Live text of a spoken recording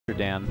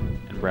Dan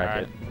in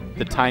bracket. Right.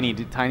 The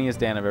tiniest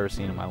Dan I've ever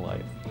seen in my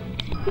life.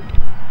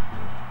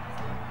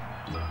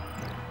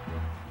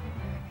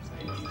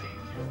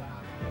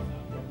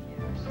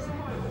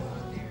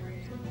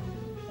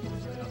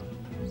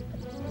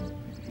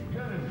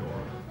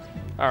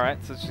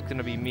 Alright, so it's just going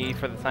to be me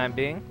for the time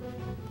being.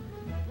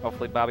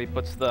 Hopefully Bobby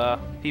puts the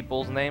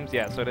people's names.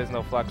 Yeah, so it is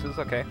NoFluxes,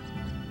 okay.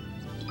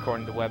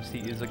 According to Webs, he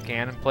is a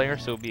Ganon player,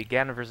 so it would be a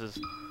Ganon versus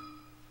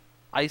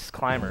Ice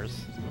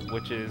Climbers,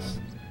 which is...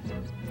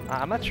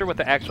 I'm not sure what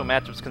the actual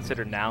matchup's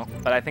considered now,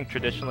 but I think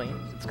traditionally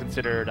it's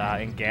considered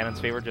in Ganon's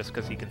favor just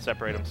because he can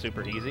separate them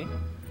super easy.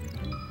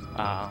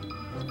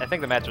 I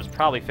think the matchup's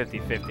probably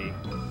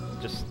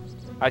 50-50. Just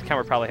Ice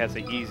Climber probably has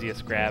the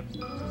easiest grab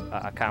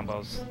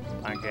combos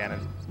on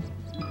Ganon.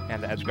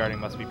 And the edge guarding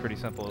must be pretty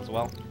simple as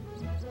well.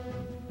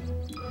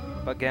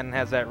 But Ganon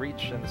has that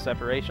reach and the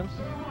separation.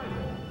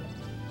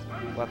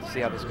 We'll have to see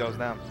how this goes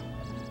down.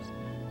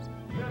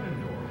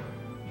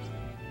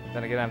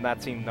 Then again, I've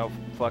not seen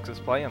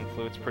NoFluxes play, and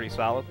Fluid's pretty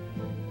solid.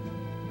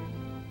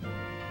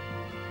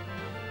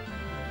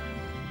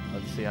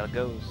 Let's see how it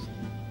goes.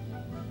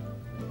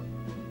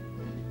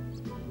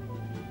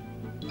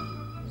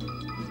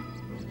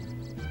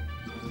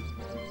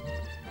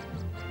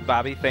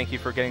 Bobby, thank you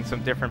for getting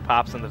some different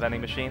pops in the vending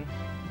machine.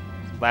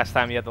 Last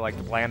time you had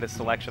the blandest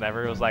selection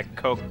ever. It was like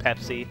Coke,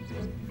 Pepsi.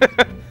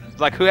 It's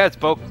like, who has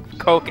both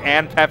Coke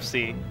and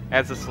Pepsi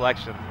as a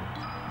selection?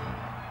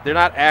 They're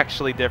not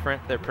actually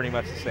different. They're pretty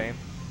much the same.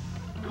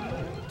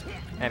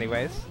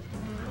 Anyways.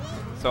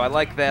 So I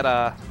like that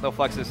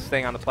NoFluxes is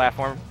staying on the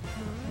platform.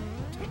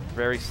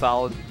 Very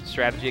solid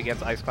strategy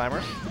against Ice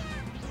Climbers.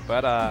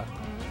 But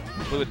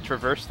Fluid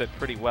traversed it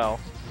pretty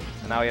well.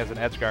 And now he has an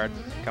edge guard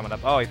coming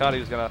up. Oh, he thought he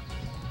was going to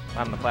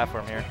land on the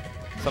platform here.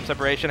 Some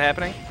separation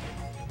happening.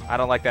 I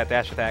don't like that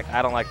dash attack.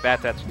 I don't like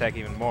that dash attack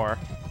even more.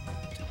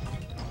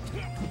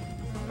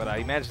 But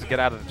he managed to get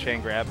out of the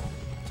chain grab.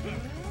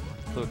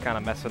 Fluid kind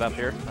of messed it up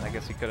here. I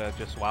guess he could have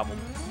just wobbled.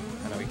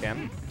 I know he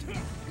can.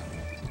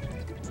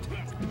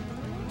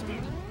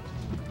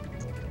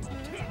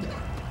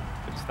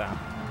 Good stop.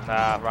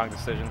 Ah, wrong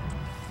decision.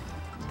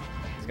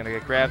 He's going to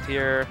get grabbed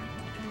here.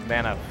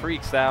 Nana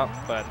freaks out,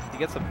 but he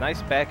gets a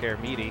nice back air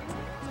meaty.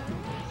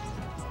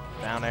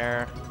 Down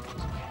air.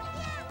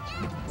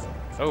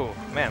 Oh,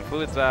 man,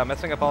 Fluid's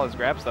messing up all his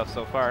grab stuff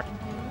so far.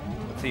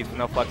 Let's see if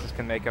NoFluxes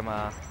can make him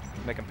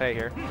pay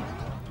here.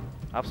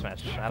 Up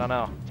smash. I don't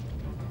know.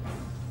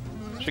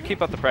 Should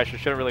keep up the pressure.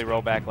 Shouldn't really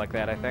roll back like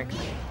that, I think.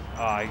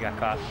 Oh, he got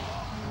caught.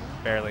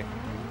 Barely.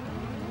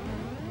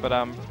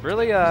 But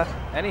really,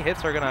 any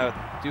hits are gonna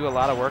do a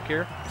lot of work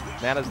here.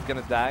 Nana's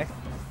gonna die,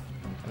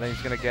 and then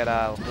he's gonna get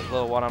a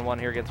little one-on-one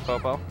here against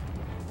Popo.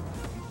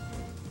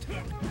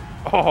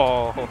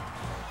 Oh,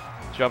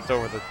 jumped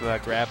over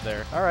the grab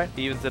there. All right,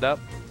 he evens it up.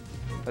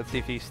 Let's see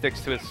if he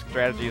sticks to his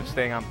strategy of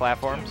staying on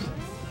platforms.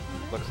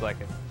 Looks like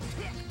it.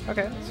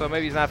 Okay, so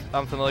maybe he's not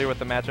unfamiliar with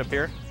the matchup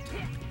here.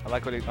 I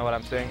like what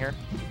I'm saying here.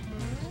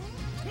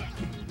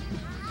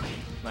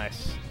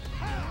 Nice.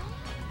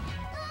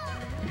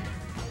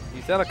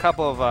 He's done a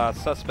couple of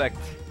suspect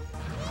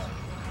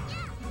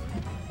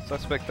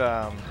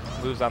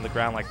moves on the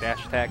ground like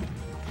dash attack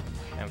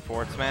and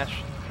forward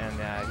smash,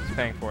 and he's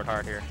paying for it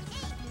hard here.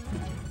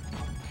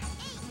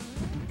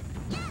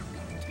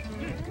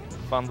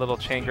 Fun little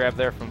chain grab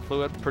there from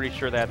Fluid. Pretty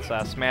sure that's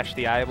smash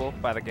the eyeball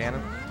by the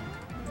Ganon,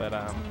 but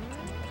I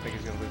think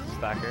he's gonna lose the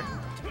stock here.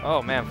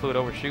 Oh man, Fluid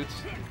overshoots.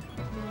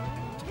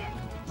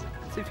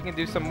 Let's see if he can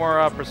do some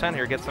more percent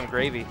here, get some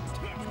gravy.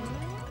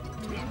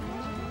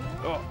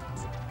 Oh,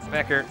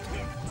 back air.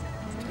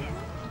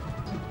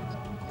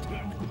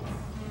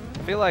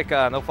 I feel like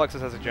NoFluxes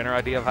has a general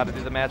idea of how to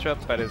do the matchup,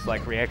 but his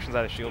reactions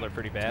out of shield are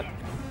pretty bad.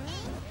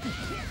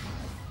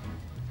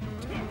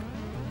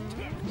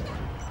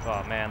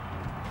 Oh man.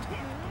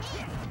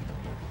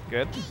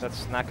 Good.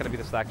 That's not going to be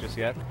the stock just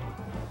yet.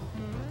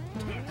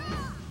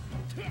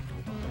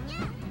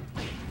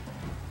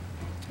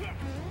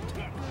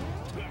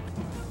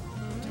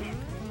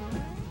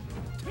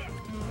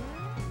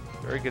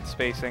 Very good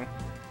spacing.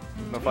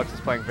 NoFluxes is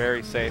playing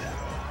very safe.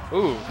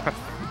 Ooh.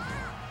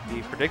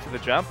 He predicted the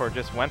jump or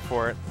just went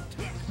for it.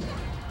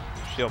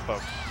 Shield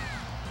poke.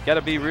 You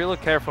gotta be really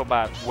careful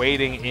about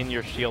waiting in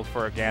your shield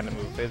for a Ganon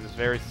move. It is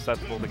very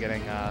susceptible to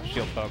getting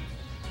shield poke.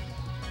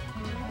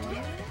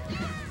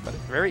 But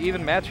very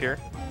even match here.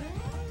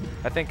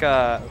 I think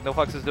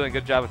NoFluxes is doing a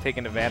good job of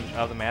taking advantage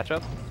of the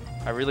matchup.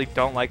 I really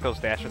don't like those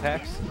dash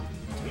attacks.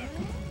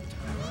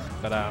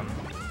 But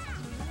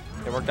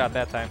it worked out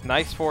that time.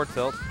 Nice forward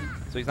tilt.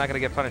 So he's not gonna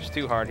get punished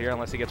too hard here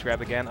unless he gets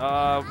grabbed again.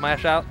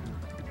 Mash out.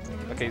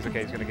 Okay, he's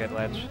gonna get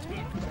ledge.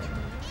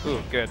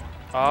 Ooh, good.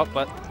 Oh,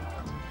 but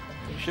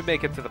he should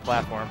make it to the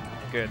platform.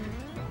 Good.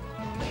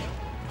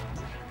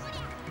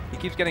 He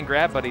keeps getting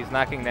grabbed, but he's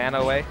knocking Nana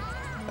away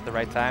at the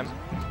right time.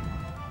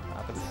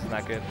 But this is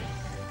not good.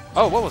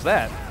 Oh, what was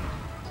that?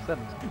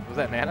 Was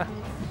that Nana?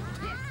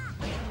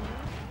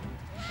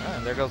 Oh,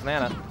 and there goes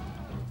Nana.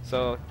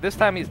 So this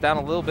time he's down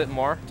a little bit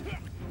more.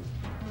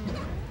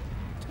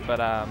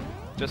 But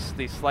just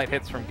these slight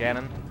hits from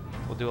Ganon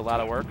will do a lot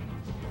of work.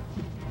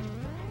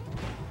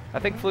 I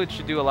think Fluid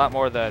should do a lot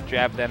more of the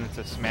jab then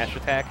into smash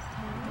attack.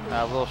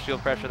 A little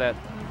shield pressure that,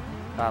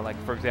 like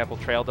for example,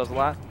 Trail does a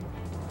lot.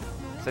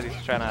 Said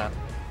he's trying to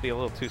be a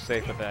little too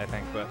safe with it, I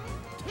think. But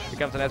here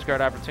comes an edge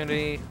guard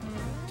opportunity.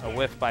 A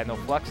whiff by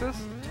NoFluxes.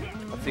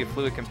 Let's see if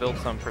Fluid can build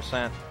some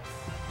percent.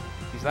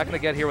 He's not going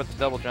to get here with the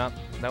double jump.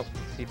 Nope.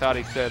 He thought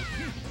he could.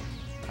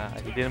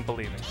 He didn't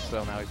believe me,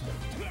 so now he's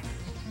good.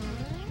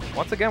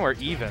 Once again, we're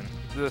even.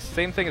 The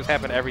same thing has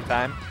happened every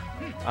time.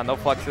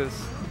 NoFluxes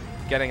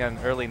getting an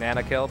early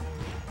Nana kill.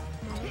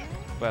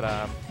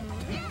 But,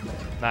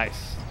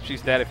 nice.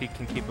 She's dead if he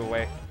can keep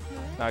away.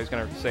 Now he's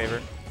going to save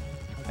her.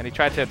 And he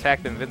tried to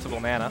attack the invincible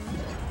Nana.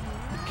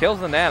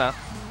 Kills the Nana.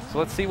 So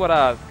let's see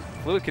what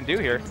Fluid can do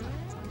here.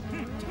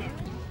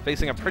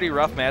 Facing a pretty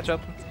rough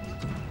matchup.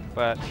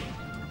 But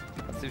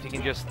let's see if he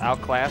can just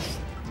outclass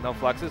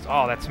NoFluxes.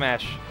 Oh, that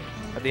smash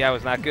at the eye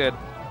was not good.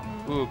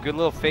 Ooh, good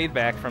little fade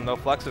back from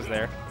NoFluxes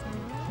there.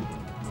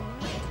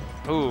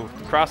 Ooh,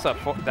 cross up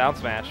down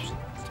smash.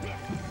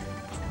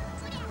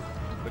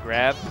 The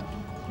grab.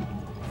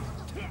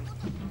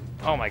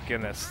 Oh my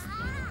goodness.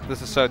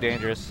 This is so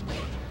dangerous.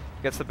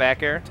 Gets the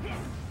back air.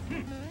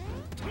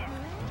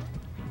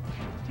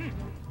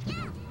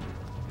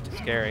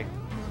 Scary.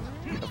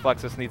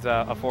 NoFluxes needs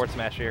a forward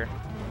smash here.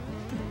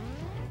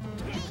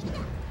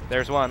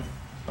 There's one.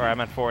 Or I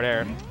meant forward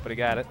air, but he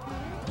got it.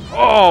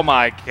 Oh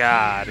my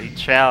god, he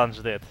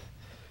challenged it.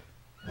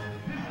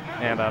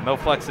 And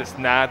NoFluxes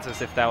nods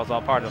as if that was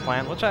all part of the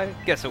plan, which I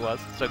guess it was,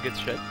 so good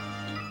shit.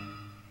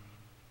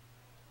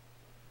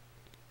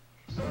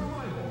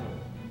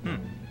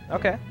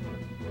 Okay.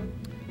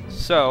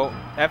 So,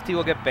 FT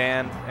will get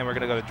banned, and we're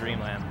going to go to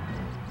Dreamland.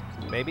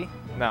 Maybe?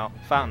 No,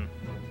 Fountain.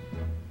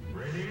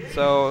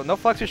 So,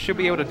 NoFluxes should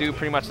be able to do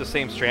pretty much the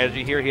same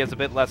strategy here. He has a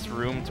bit less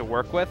room to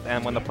work with,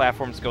 and when the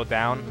platforms go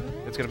down,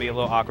 it's going to be a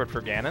little awkward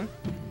for Ganon.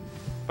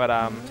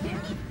 But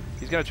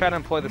he's going to try to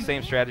employ the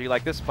same strategy.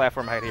 Like this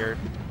platform height here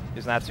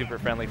is not super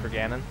friendly for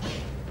Ganon.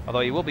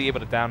 Although he will be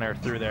able to down air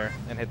through there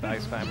and hit the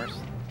ice climbers.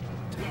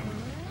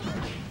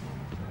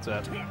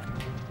 That's it.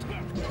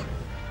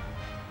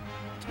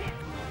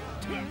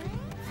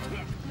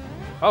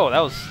 Oh,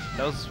 that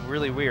was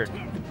really weird.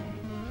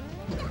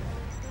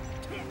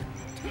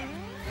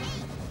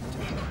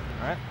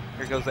 Alright,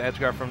 here goes the edge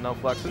guard from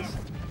NoFluxes.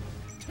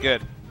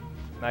 Good.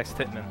 Nice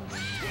Titman.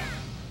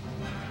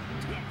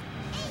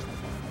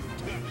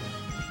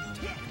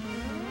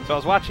 So I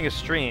was watching a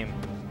stream.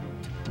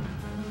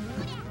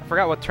 I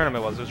forgot what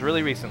tournament it was. It was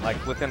really recent,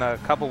 like within a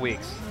couple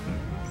weeks.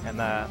 And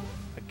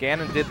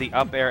Ganon did the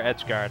up air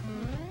edge guard.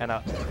 And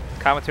a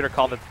commentator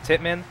called it the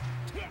Titman.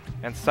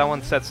 And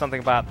someone said something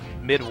about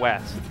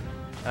Midwest.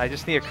 And I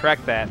just need to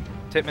correct that.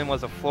 Titman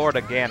was a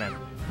Florida Ganon.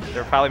 They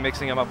were probably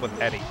mixing him up with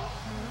Eddie.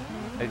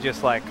 It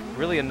just like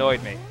really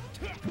annoyed me.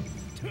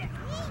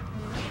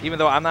 Even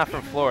though I'm not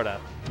from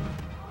Florida.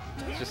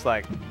 It's just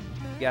like,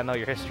 you gotta know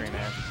your history,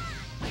 man.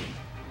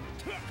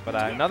 But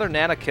another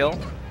Nana kill.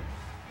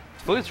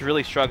 Fluid's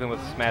really struggling with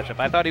this matchup.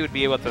 I thought he would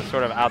be able to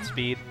sort of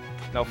outspeed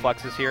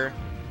NoFluxes here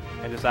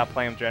and just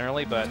outplay him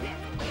generally, but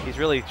he's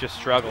really just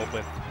struggled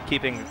with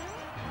keeping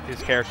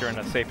his character in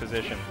a safe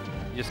position.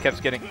 He just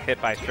kept getting hit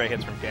by stray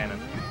hits from Ganon.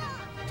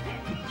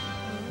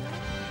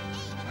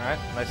 Alright,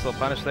 nice little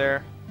punish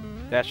there.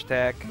 Dash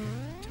attack.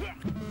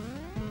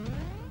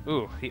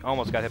 Ooh, he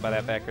almost got hit by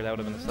that backer. That would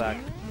have been the stock.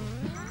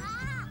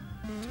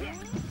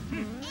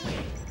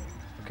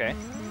 Okay.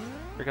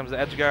 Here comes the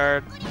edge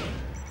guard.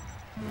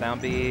 Down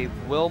B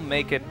will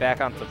make it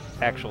back onto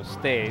actual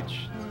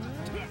stage.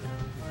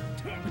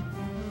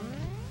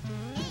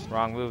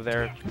 Wrong move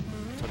there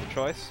for the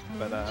choice,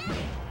 but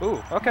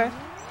ooh, okay.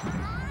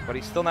 But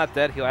he's still not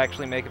dead. He'll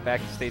actually make it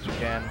back to stage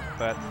again,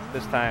 but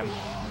this time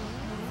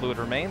Fluid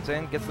remains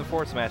and gets the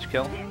forward smash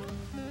kill.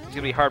 He's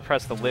gonna be hard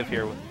pressed to live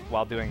here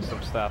while doing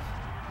some stuff.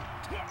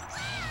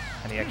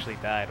 And he actually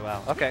died.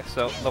 Wow. Okay,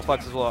 so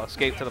NoFluxes will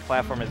escape to the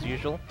platform as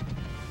usual.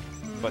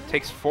 But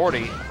takes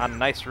 40 on a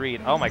nice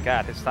read. Oh my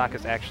god, his stock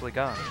is actually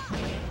gone.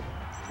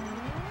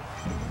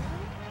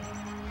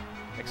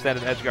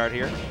 Extended edge guard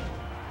here.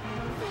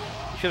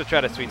 He should have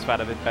tried to sweet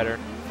spot a bit better.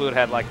 Fluid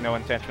had like no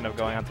intention of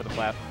going onto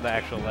the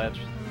actual ledge.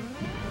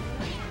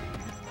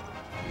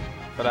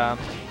 But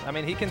I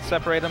mean, he can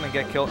separate him and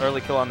get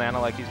early kill on Nana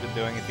like he's been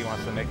doing if he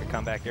wants to make a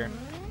comeback here.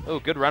 Oh,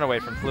 good runaway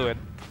from Fluid.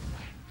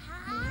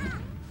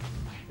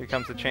 Here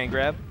comes the chain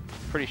grab.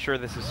 Pretty sure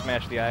this is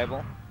Smash the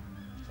Eyeball.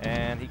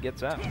 And he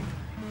gets out.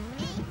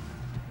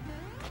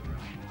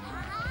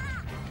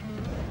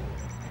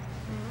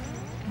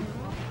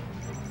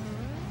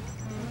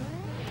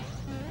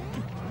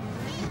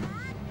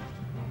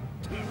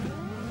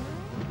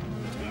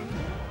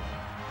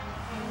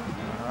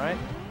 Alright.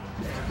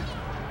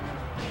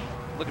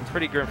 Looking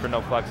pretty grim for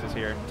NoFluxes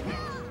here.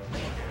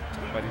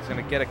 But he's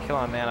going to get a kill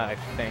on Nana, I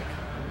think.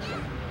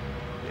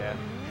 Yeah.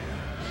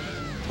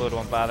 Fluid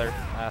won't bother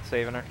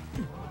saving her.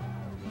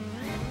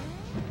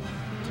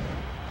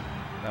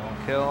 That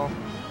won't kill.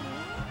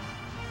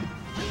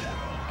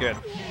 Good.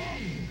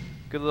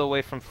 Good little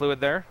wave from Fluid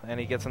there, and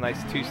he gets a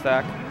nice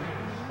 2-stock.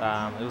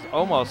 It was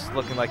almost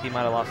looking like he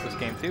might have lost this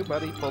game too,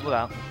 but he pulled it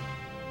out.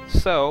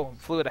 So,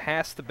 Fluid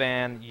has to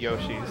ban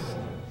Yoshi's.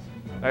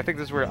 I think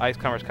this is where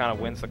Iceclimbers kind of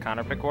wins the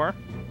counter pick war,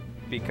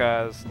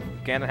 because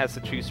Ganon has to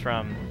choose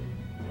from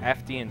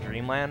FD and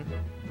Dreamland.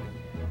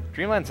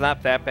 Dreamland's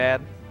not that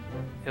bad.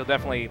 He'll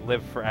definitely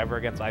live forever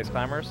against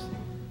Iceclimbers,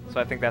 so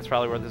I think that's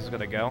probably where this is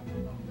going to go.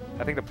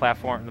 I think the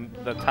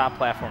top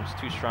platform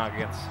is too strong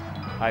against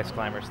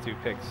Iceclimbers to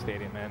pick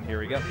Stadium, and here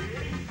we go.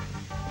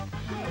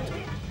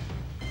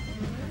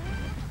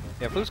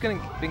 Yeah, Flu's been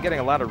getting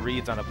a lot of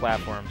reads on the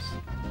platforms.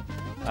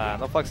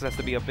 NoFluxes has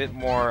to be a bit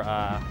more,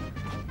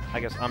 I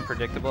guess,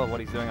 unpredictable of what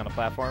he's doing on the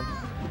platform.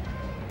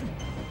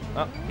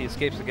 Oh, he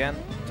escapes again.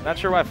 Not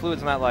sure why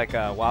Fluid's not like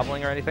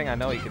wobbling or anything. I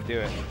know he can do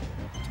it.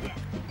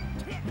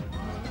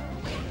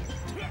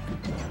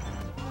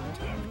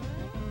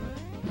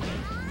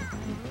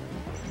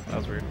 That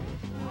was weird.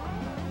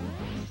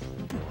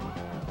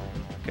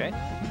 Okay.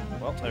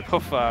 Well, they're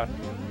both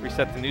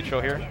reset to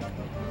neutral here.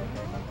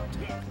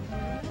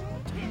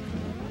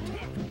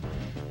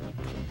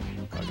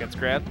 Oh, gets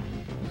grabbed.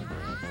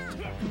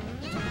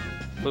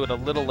 Fluid a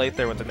little late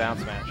there with the down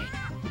smash.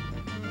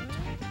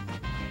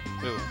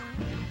 Ooh.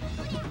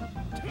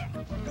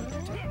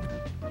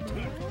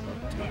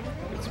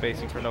 Good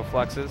spacing for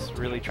NoFluxes.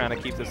 Really trying to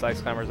keep this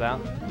Iceclimbers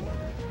out.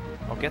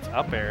 Oh, gets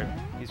up aired.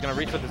 He's going to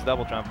reach with his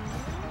double jump.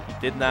 He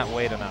did not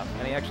wait enough,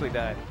 and he actually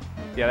died.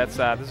 Yeah, that's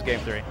this is game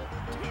 3.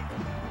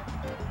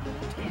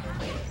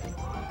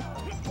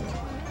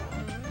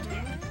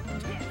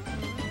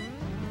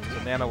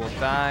 So Nana will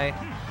die,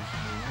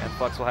 and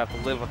Flux will have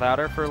to live without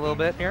her for a little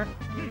bit here.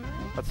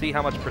 Let's see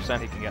how much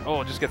percent he can get.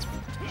 Oh, it just gets...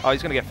 Oh,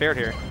 he's going to get faired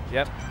here.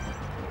 Yep.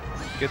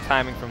 Good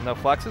timing from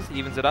NoFluxes.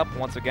 Evens it up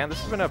once again. This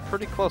has been a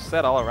pretty close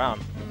set all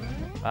around.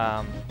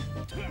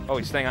 Oh,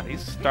 he's staying on,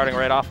 he's starting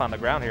right off on the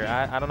ground here.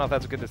 I don't know if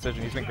that's a good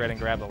decision. He's been getting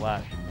grabbed a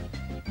lot.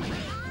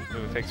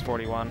 Ooh, takes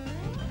 41.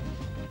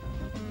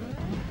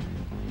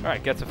 All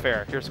right, gets a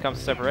fair. Here comes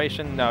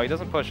separation. No, he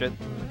doesn't push it.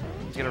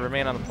 He's going to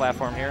remain on the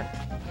platform here.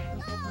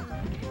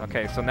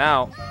 Okay, so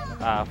now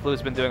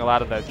Flu's been doing a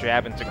lot of the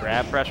jab into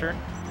grab pressure.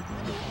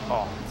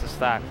 Oh, it's a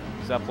stock.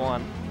 He's up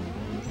 1.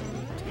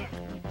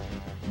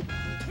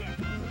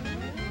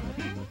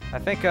 I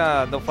think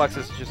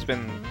NoFluxes has just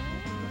been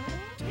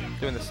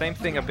doing the same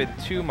thing a bit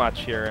too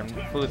much here, and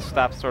Fluid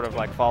stopped sort of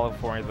like following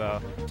for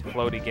the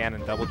floaty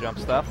Ganon double jump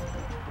stuff.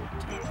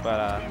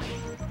 But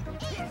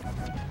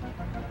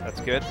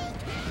that's good.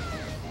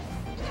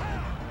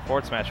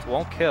 Forward smash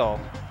won't kill.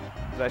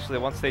 There's actually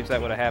one stage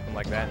that would have happened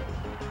like that.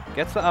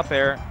 Gets the up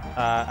air.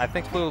 I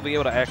think Fluid will be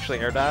able to actually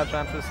air dodge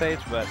onto the stage,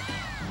 but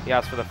he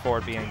asks for the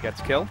forward B and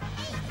gets killed.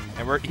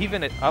 And we're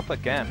even it up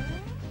again.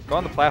 Go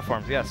on the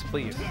platforms, yes,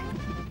 please.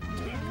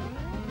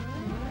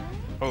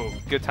 Oh,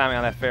 good timing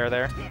on that fair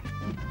there.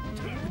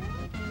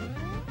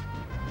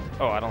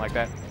 Oh, I don't like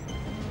that.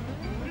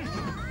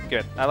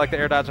 Good. I like the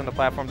air dodge on the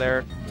platform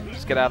there.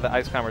 Just get out of the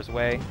Iceclimber's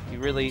way. He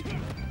really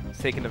is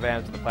taking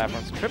advantage of the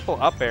platforms.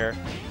 Triple up air.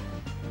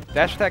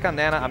 Dash attack on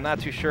Nana, I'm not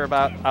too sure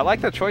about. I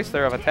like the choice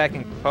there of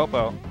attacking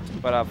Popo,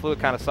 but Fluid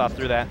kind of saw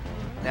through that.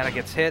 Nana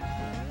gets hit.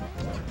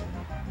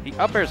 He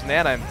up airs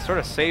Nana and sort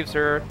of saves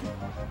her.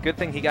 Good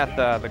thing he got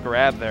the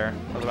grab there.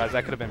 Otherwise,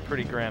 that could have been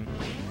pretty grim.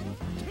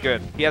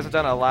 Good. He hasn't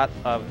done a lot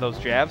of those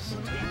jabs.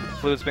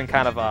 Fluid's been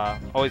kind of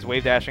always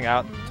wave dashing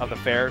out of the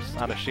fairs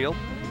on the shield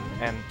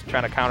and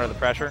trying to counter the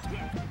pressure.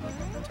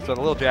 So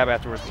the little jab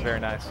afterwards is very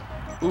nice.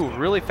 Ooh,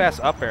 really fast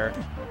up air.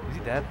 Is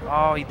he dead?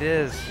 Oh, he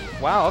is.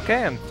 Wow,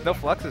 okay, and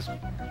NoFluxes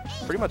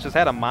pretty much just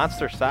had a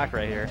monster stock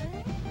right here.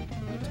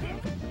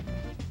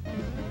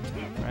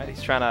 Alright,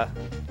 he's trying to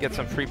get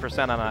some free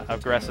percent on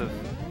aggressive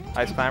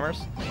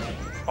Iceclimbers.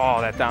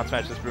 Oh, that down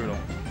smash is brutal.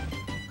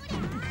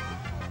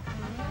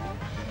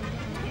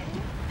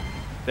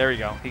 There we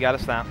go. He got a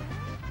stomp.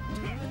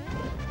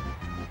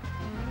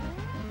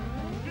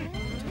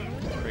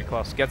 Pretty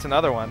close. Gets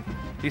another one.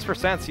 These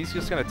percents, he's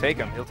just going to take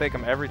them. He'll take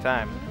them every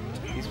time.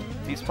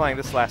 He's playing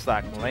this last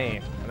stock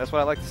lame, and that's what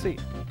I like to see.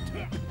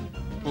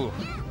 Ooh.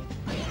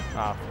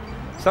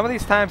 Some of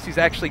these times he's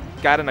actually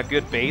gotten a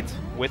good bait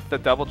with the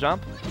double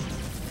jump,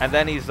 and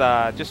then he's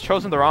just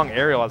chosen the wrong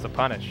aerial as a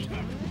punish.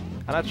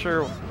 I'm not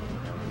sure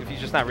if he's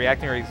just not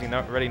reacting or he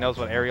already knows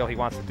what aerial he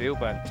wants to do,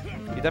 but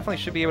he definitely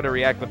should be able to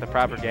react with the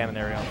proper Ganon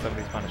aerial on some of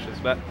these punishes.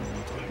 But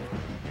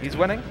he's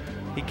winning.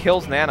 He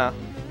kills Nana.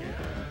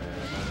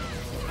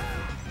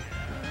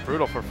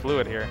 Brutal for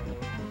Fluid here.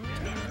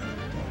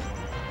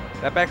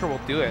 That backer will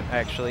do it,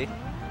 actually,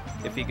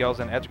 if he goes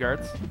in edge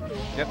guards.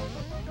 Yep.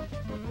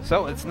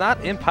 So it's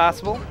not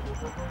impossible,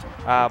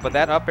 but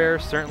that up air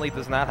certainly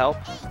does not help.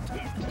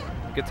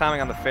 Good timing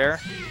on the fair,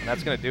 and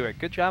that's going to do it.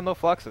 Good job,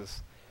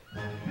 NoFluxes.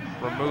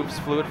 Removes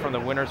Fluid from the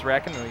winner's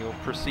bracket, and he will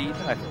proceed.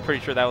 I'm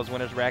pretty sure that was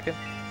winner's bracket.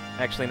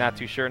 Actually, not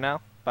too sure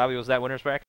now. Bobby, was that winner's bracket?